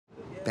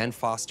Ben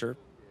Foster,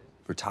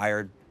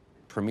 retired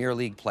Premier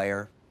League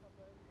player,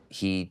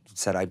 he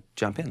said, I'd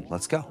jump in.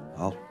 Let's go.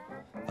 I'll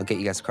get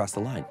you guys across the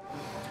line.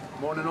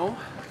 Morning, all.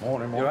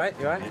 Morning, morning. You all right?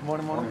 You all right?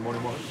 Morning, morning.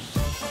 Morning, morning.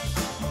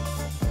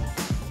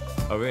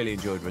 I really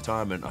enjoyed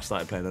retirement. I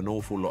started playing an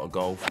awful lot of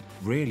golf.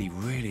 Really,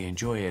 really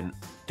enjoying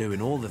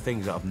doing all the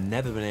things that I've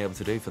never been able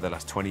to do for the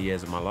last 20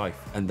 years of my life.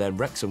 And then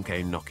Wrexham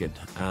came knocking,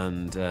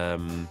 and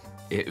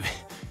it...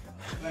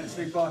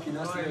 Steve Barkey,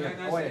 nice to meet you.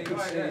 Oh, yeah, good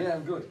to see you. Yeah,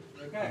 I'm good.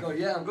 Okay. Good.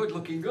 Yeah, I'm good,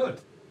 looking good.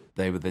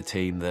 They were the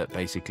team that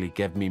basically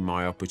gave me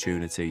my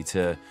opportunity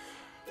to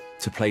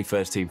play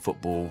first-team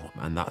football,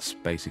 and that's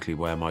basically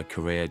where my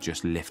career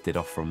just lifted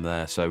off from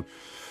there. So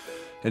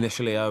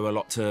initially, I owe a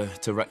lot to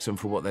Wrexham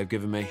for what they've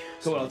given me.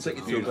 Cool, I'll take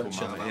you through a bit.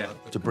 Yeah.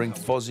 To bring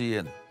Fozzie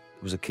in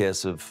was a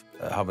case of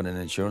having an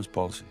insurance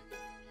policy.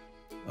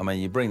 I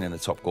mean, you bring in a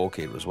top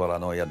goalkeeper as well. I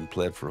know he hadn't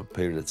played for a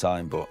period of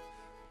time, but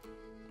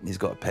he's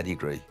got a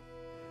pedigree.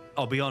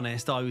 I'll be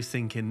honest, I was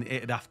thinking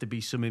it'd have to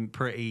be something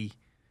pretty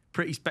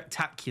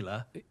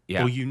spectacular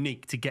Yeah. or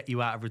unique to get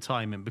you out of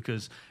retirement,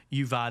 because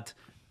you've had...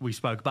 We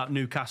spoke about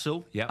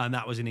Newcastle, and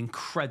that was an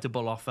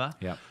incredible offer.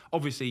 Yeah.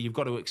 Obviously, you've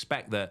got to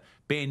expect that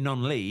being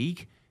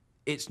non-league,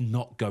 it's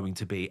not going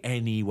to be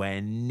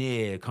anywhere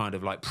near kind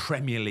of like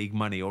Premier League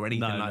money or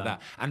anything like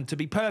that. And to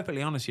be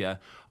perfectly honest,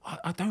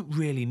 I don't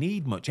really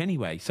need much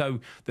anyway. So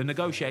the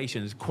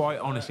negotiations, quite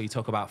honestly,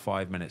 took about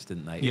 5 minutes,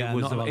 didn't they? Yeah,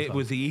 it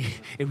was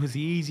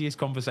the easiest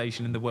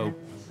conversation in the world.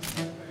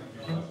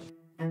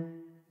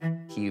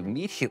 He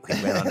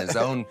immediately went on his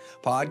own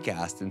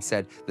podcast and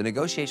said, the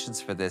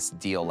negotiations for this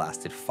deal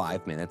lasted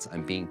 5 minutes.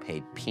 I'm being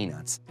paid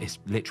peanuts. It's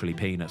literally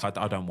peanuts. I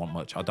don't want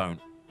much. I don't.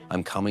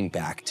 I'm coming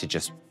back to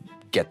just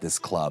get this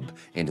club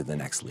into the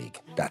next league.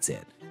 That's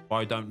it.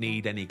 I don't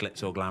need any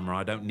glitz or glamour.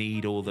 I don't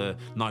need all the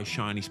nice,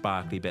 shiny,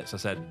 sparkly bits. I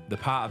said the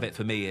part of it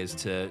for me is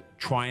to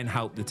try and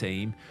help the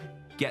team,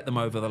 get them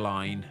over the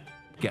line,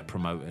 get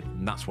promoted.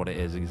 And that's what it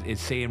is.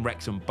 It's seeing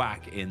Wrexham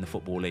back in the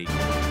Football League.